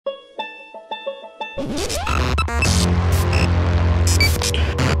Pow,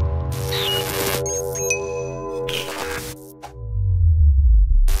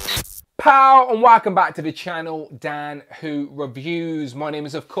 and welcome back to the channel, Dan Who Reviews. My name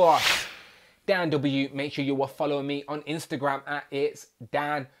is, of course, Dan W. Make sure you are following me on Instagram at It's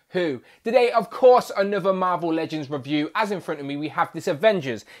Dan Who. Today, of course, another Marvel Legends review. As in front of me, we have this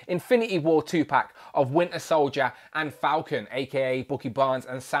Avengers Infinity War 2-pack of Winter Soldier and Falcon, aka Bucky Barnes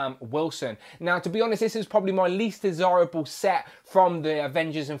and Sam Wilson. Now, to be honest, this is probably my least desirable set from the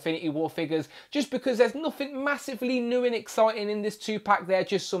Avengers Infinity War figures, just because there's nothing massively new and exciting in this 2-pack. They're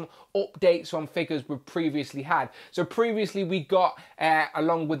just some updates from figures we've previously had. So previously we got,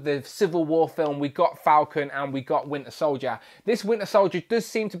 along with the Civil War film, we got Falcon and we got Winter Soldier. This Winter Soldier does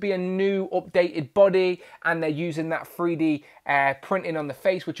seem to be a new updated body, and they're using that 3D printing on the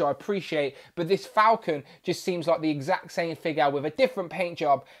face, which I appreciate. But this Falcon just seems like the exact same figure with a different paint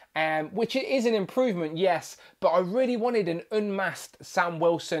job, which is an improvement, yes, but I really wanted an unmasked Sam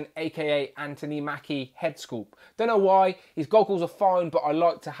Wilson, aka Anthony Mackie head sculpt. Don't know why. His goggles are fine, but I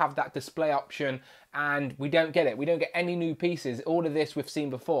like to have that display option, and we don't get it. We don't get any new pieces. All of this we've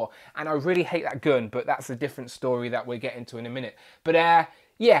seen before, and I really hate that gun, but that's a different story that we'll get into in a minute. But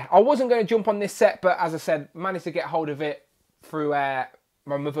yeah, I wasn't going to jump on this set, but as I said, managed to get hold of it through my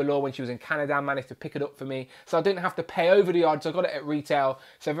mother-in-law when she was in Canada, managed to pick it up for me, so I didn't have to pay over the odds. I got it at retail,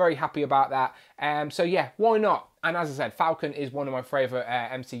 so very happy about that. So yeah, why not? And as I said, Falcon is one of my favourite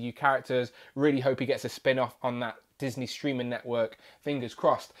MCU characters. Really hope he gets a spin-off on that Disney streaming network. Fingers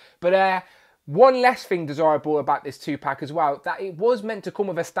crossed. But one less thing desirable about this 2-pack as well, that it was meant to come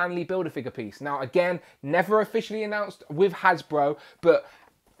with a Stan Lee Build-A-Figure piece. Now again, never officially announced with Hasbro, but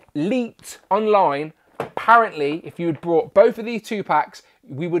leaked online. Apparently, if you had brought both of these 2-packs,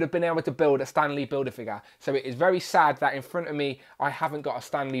 we would have been able to build a Stan Lee Build-A-Figure. So it is very sad that in front of me, I haven't got a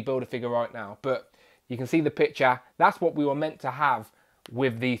Stan Lee Build-A-Figure right now. But you can see the picture. That's what we were meant to have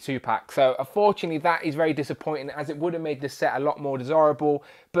with the 2-pack. So unfortunately, that is very disappointing, as it would have made this set a lot more desirable.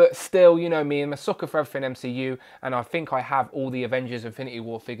 But still, you know me, I'm a sucker for everything MCU, and I think I have all the Avengers Infinity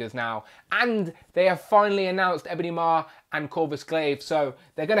War figures now. And they have finally announced Ebony Maw and Corvus Glaive, so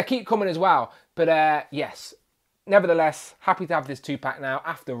they're going to keep coming as well. But yes, nevertheless, happy to have this 2-pack now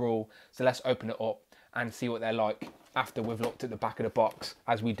after all. So let's open it up and see what they're like after we've looked at the back of the box,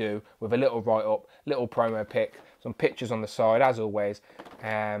 as we do, with a little write-up, little promo pic, some pictures on the side, as always.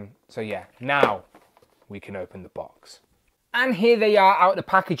 So yeah, now we can open the box. And here they are out of the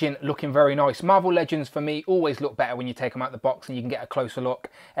packaging, looking very nice. Marvel Legends, for me, always look better when you take them out of the box and you can get a closer look.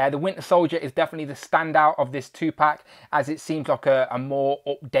 The Winter Soldier is definitely the standout of this 2-pack, as it seems like a more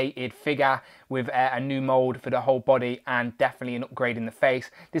updated figure with a new mould for the whole body and definitely an upgrade in the face.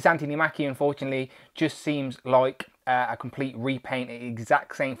 This Anthony Mackie, unfortunately, just seems like a complete repaint,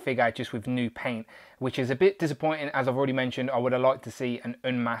 exact same figure, just with new paint, which is a bit disappointing. As I've already mentioned, I would have liked to see an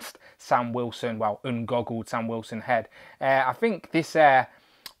unmasked Sam Wilson, well, ungoggled Sam Wilson head. I think this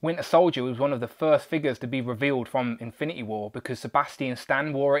Winter Soldier was one of the first figures to be revealed from Infinity War, because Sebastian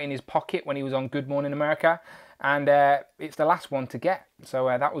Stan wore it in his pocket when he was on Good Morning America, and it's the last one to get. So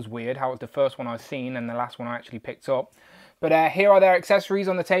that was weird, how it was the first one I've seen and the last one I actually picked up. But here are their accessories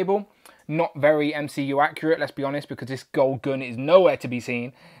on the table. Not very MCU accurate, let's be honest, because this gold gun is nowhere to be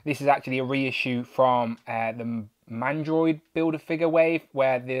seen. This is actually a reissue from the Mandroid Build-A-Figure wave,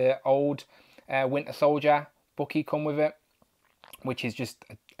 where the old Winter Soldier Bucky come with it, which is just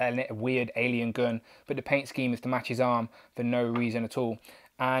a weird alien gun, but the paint scheme is to match his arm for no reason at all.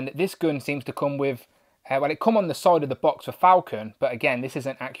 And this gun seems to come with, well, it come on the side of the box for Falcon, but again, this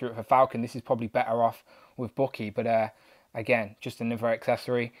isn't accurate for Falcon. This is probably better off with Bucky, but again, just another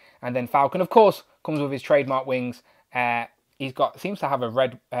accessory. And then Falcon, of course, comes with his trademark wings. He's got, seems to have a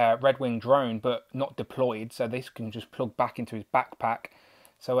red wing drone, but not deployed, so this can just plug back into his backpack.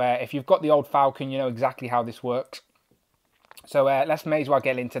 So if you've got the old Falcon, you know exactly how this works. So let's may as well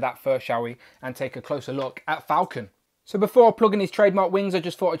get into that first, shall we, and take a closer look at Falcon. So before plugging his trademark wings, I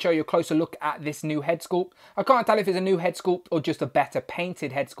just thought I'd show you a closer look at this new head sculpt. I can't tell if it's a new head sculpt or just a better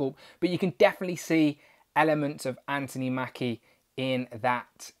painted head sculpt, but you can definitely see elements of Anthony Mackie in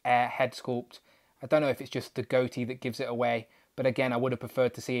that head sculpt. I don't know if it's just the goatee that gives it away, but again, I would have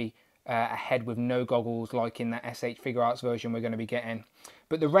preferred to see a head with no goggles like in that SH Figure Arts version we're going to be getting.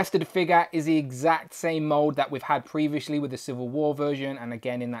 But the rest of the figure is the exact same mold that we've had previously with the Civil War version, and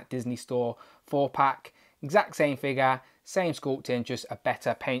again in that Disney Store 4-pack. Exact same figure, same sculpting, just a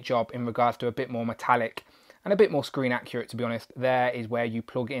better paint job in regards to a bit more metallic and a bit more screen accurate, to be honest. There is where you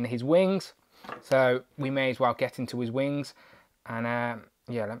plug in his wings. So we may as well get into his wings. And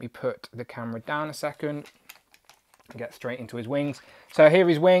yeah, let me put the camera down a second. Get straight into his wings. So here are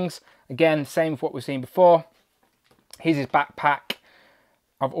his wings. Again, same as what we've seen before. Here's his backpack.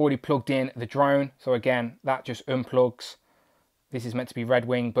 I've already plugged in the drone. So again, that just unplugs. This is meant to be red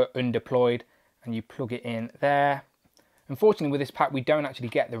wing, but undeployed. And you plug it in there. Unfortunately, with this pack, we don't actually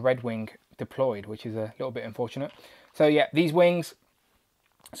get the red wing deployed, which is a little bit unfortunate. So yeah, these wings.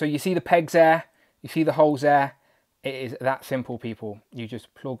 So you see the pegs there. You see the holes there. It is that simple, people. You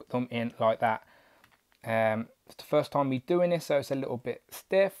just plug them in like that. It's the first time we're doing this, so it's a little bit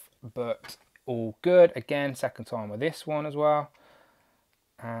stiff, but all good. Again, second time with this one as well.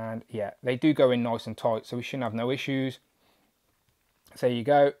 And yeah, they do go in nice and tight, so we shouldn't have no issues. So there you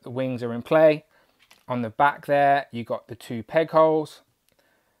go, the wings are in play. On the back there, you got the two peg holes,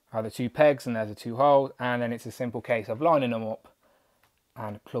 the two pegs, and there's the two holes, and then it's a simple case of lining them up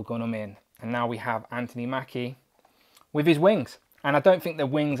and plugging them in. And now we have Anthony Mackie with his wings. And I don't think the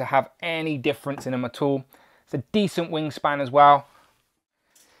wings have any difference in them at all. It's a decent wingspan as well.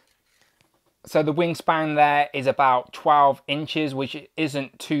 So the wingspan there is about 12 inches, which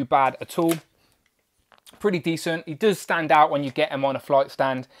isn't too bad at all. Pretty decent. He does stand out when you get him on a flight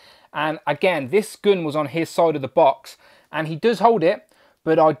stand. And again, this gun was on his side of the box, and he does hold it,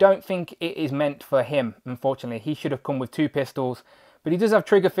 but I don't think it is meant for him, unfortunately. He should have come with two pistols, but he does have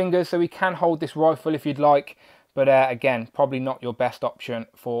trigger fingers, so he can hold this rifle if you'd like. But again, probably not your best option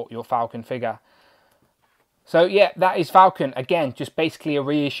for your Falcon figure. So yeah, that is Falcon. Again, just basically a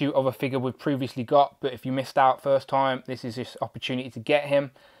reissue of a figure we've previously got. But if you missed out first time, this is just opportunity to get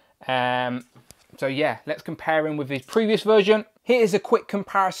him. So yeah, let's compare him with his previous version. Here is a quick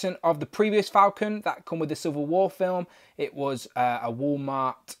comparison of the previous Falcon that come with the Civil War film. It was a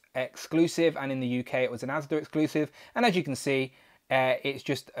Walmart exclusive, and in the UK it was an Asda exclusive. And as you can see, it's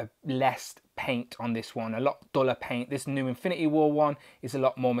just a less paint on this one, a lot duller paint. This new Infinity War one is a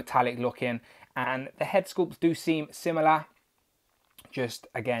lot more metallic looking, and the head sculpts do seem similar, just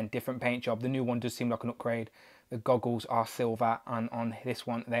again different paint job. The new one does seem like an upgrade. The goggles are silver, and on this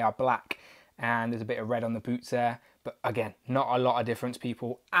one they are black, and there's a bit of red on the boots there, but again, not a lot of difference,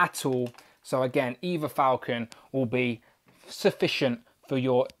 people, at all. So again, either Falcon will be sufficient for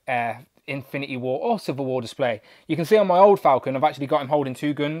your Infinity War or Civil War display. You can see on my old Falcon, I've actually got him holding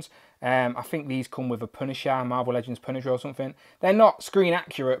two guns. I think these come with a Punisher, Marvel Legends Punisher or something. They're not screen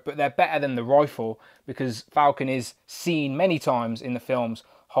accurate, but they're better than the rifle, because Falcon is seen many times in the films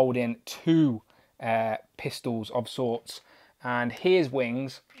holding two pistols of sorts. And his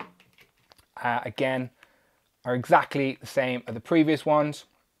wings, again, are exactly the same as the previous ones.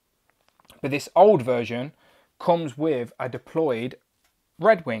 But this old version comes with a deployed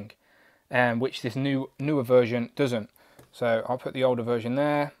red wing, which this newer version doesn't. So I'll put the older version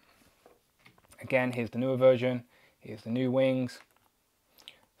there. Again, here's the newer version. Here's the new wings.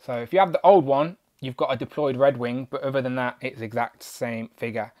 So if you have the old one, you've got a deployed red wing, but other than that, it's the exact same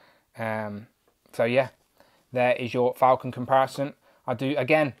figure. So yeah, there is your Falcon comparison. I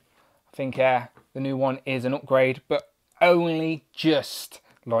think the new one is an upgrade, but only just,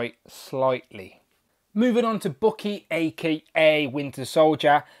 like, slightly. Moving on to Bucky, aka Winter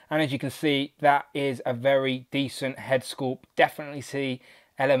Soldier, and as you can see, that is a very decent head sculpt. Definitely see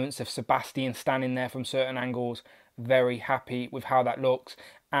elements of Sebastian standing there from certain angles. Very happy with how that looks.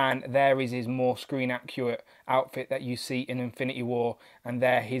 And there is his more screen accurate outfit that you see in Infinity War, and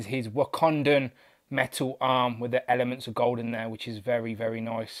there is his Wakandan metal arm with the elements of gold in there, which is very, very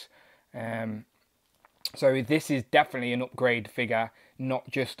nice. So this is definitely an upgrade figure,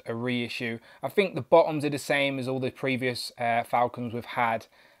 not just a reissue. I think the bottoms are the same as all the previous Falcons we've had,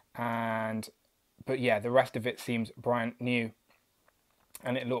 but yeah, the rest of it seems brand new,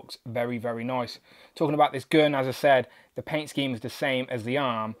 and it looks very, very nice. Talking about this gun, as I said, the paint scheme is the same as the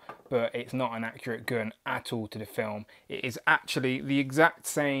arm, but it's not an accurate gun at all to the film. It is actually the exact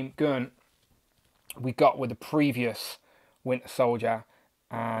same gun we got with the previous Winter Soldier,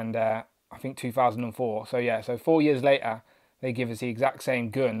 and I think 2004. So yeah, so 4 years later, they give us the exact same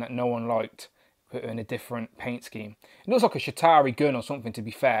gun that no one liked, put in a different paint scheme. It looks like a Shatari gun or something, to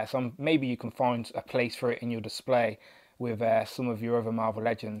be fair. So maybe you can find a place for it in your display with some of your other Marvel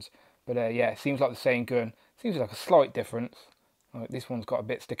Legends. But yeah, it seems like the same gun. Seems like a slight difference. Like, this one's got a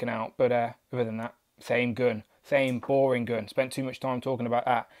bit sticking out, but other than that, same gun. Same boring gun. Spent too much time talking about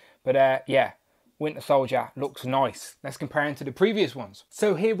that. But yeah, Winter Soldier looks nice. Let's compare him to the previous ones.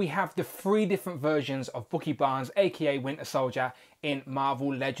 So here we have the 3 different versions of Bucky Barnes, aka Winter Soldier, in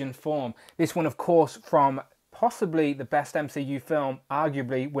Marvel Legend form. This one, of course, from possibly the best MCU film,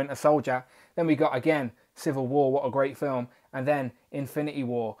 arguably Winter Soldier. Then we got, again, Civil War, what a great film. And then Infinity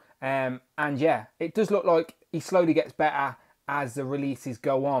War. And yeah, it does look like he slowly gets better as the releases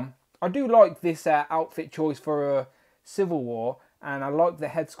go on. I do like this outfit choice for Civil War, and I like the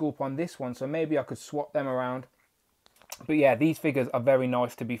head sculpt on this one, so maybe I could swap them around. But yeah, these figures are very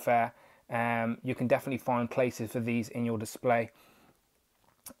nice, to be fair. You can definitely find places for these in your display.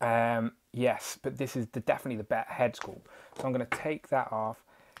 Yes, but this is definitely the better head sculpt. So I'm going to take that off,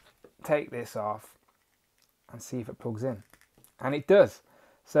 take this off, and see if it plugs in. And it does.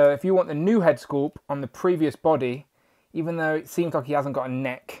 So if you want the new head sculpt on the previous body, even though it seems like he hasn't got a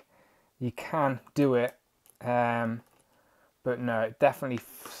neck, you can do it. But no, it definitely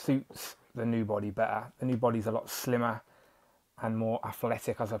suits the new body better. The new body's a lot slimmer and more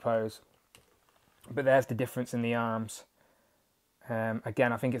athletic, I suppose. But there's the difference in the arms.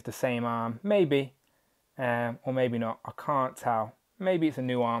 Again, I think it's the same arm, maybe, or maybe not. I can't tell. Maybe it's a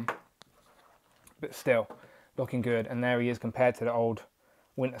new arm, but still looking good. And there he is compared to the old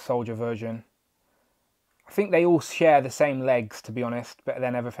Winter Soldier version. I think they all share the same legs, to be honest, but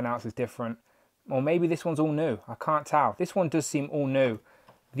then everything else is different. Or maybe this one's all new. I can't tell. This one does seem all new.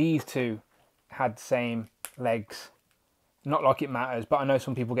 These two had the same legs. Not like it matters, but I know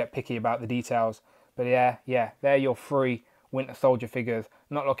some people get picky about the details. But yeah, they're your 3 Winter Soldier figures.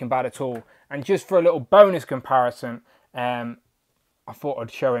 Not looking bad at all. And just for a little bonus comparison, I thought I'd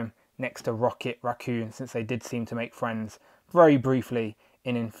show him next to Rocket Raccoon, since they did seem to make friends very briefly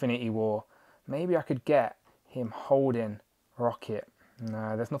in Infinity War. Maybe I could get him holding Rocket.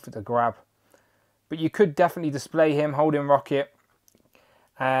 No, there's nothing to grab. But you could definitely display him holding Rocket.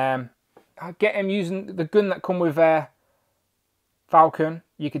 I'd get him using the gun that come with Falcon.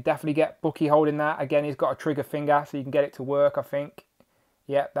 You could definitely get Bucky holding that. Again, he's got a trigger finger, so you can get it to work, I think.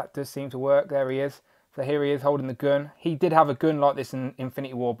 Yeah, that does seem to work. There he is. So here he is holding the gun. He did have a gun like this in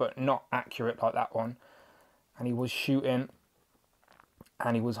Infinity War, but not accurate like that one. And he was shooting.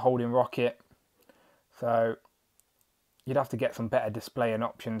 And he was holding Rocket. So you'd have to get some better display and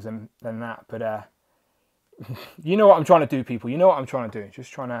options than that. But you know what I'm trying to do, people. You know what I'm trying to do.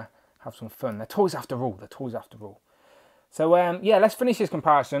 Just trying to have some fun. They're toys after all. They're toys after all. So yeah, let's finish this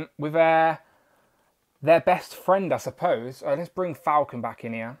comparison with their best friend, I suppose. Let's bring Falcon back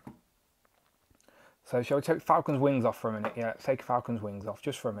in here. So shall we take Falcon's wings off for a minute? Yeah, let's take Falcon's wings off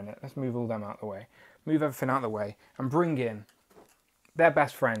just for a minute. Let's move all them out of the way. Move everything out of the way and bring in their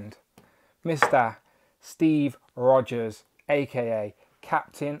best friend, Mr. Steve Rogers, aka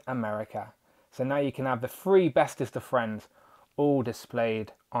Captain America. So now you can have the 3 bestest of friends all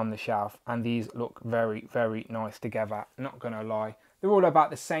displayed on the shelf, and these look very, very nice together, not gonna lie. They're all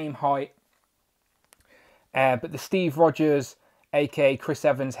about the same height, but the Steve Rogers, aka Chris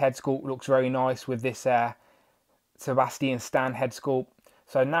Evans head sculpt looks very nice with this Sebastian Stan head sculpt.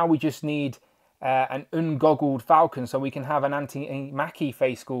 So now we just need an ungoggled Falcon, so we can have an Anthony Mackie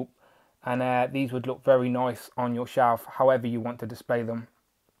face sculpt, and these would look very nice on your shelf, however you want to display them.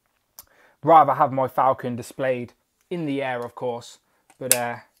 Rather have my Falcon displayed in the air, of course, but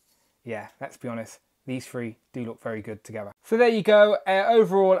yeah, let's be honest, these 3 do look very good together. So there you go.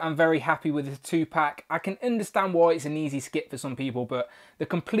 Overall, I'm very happy with this 2-pack. I can understand why it's an easy skip for some people, but the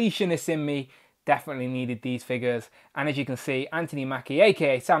completionist in me definitely needed these figures. And as you can see, Anthony Mackie,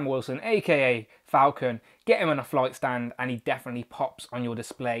 aka Sam Wilson, aka Falcon, get him on a flight stand and he definitely pops on your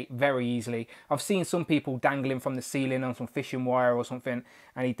display very easily. I've seen some people dangling from the ceiling on some fishing wire or something,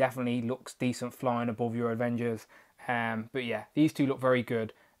 and he definitely looks decent flying above your Avengers. But yeah, these 2 look very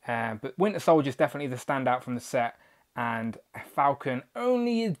good. But Winter Soldier is definitely the standout from the set, and Falcon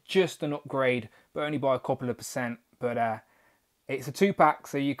only is just an upgrade, but only by a couple of %. But it's a 2-pack,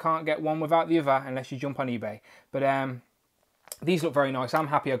 so you can't get one without the other unless you jump on eBay. But these look very nice. I'm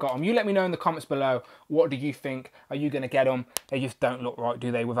happy I got them. You let me know in the comments below, what do you think? Are you going to get them? They just don't look right,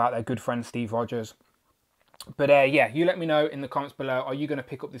 do they, without their good friend Steve Rogers? But yeah, you let me know in the comments below, are you going to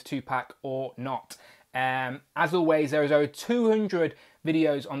pick up this 2-pack or not? As always, there is over 200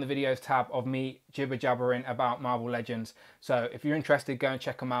 videos on the videos tab of me jibber jabbering about Marvel Legends. So if you're interested, go and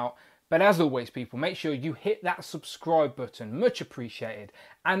check them out. But as always, people, make sure you hit that subscribe button. Much appreciated.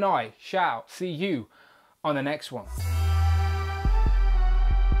 And I shall see you on the next one.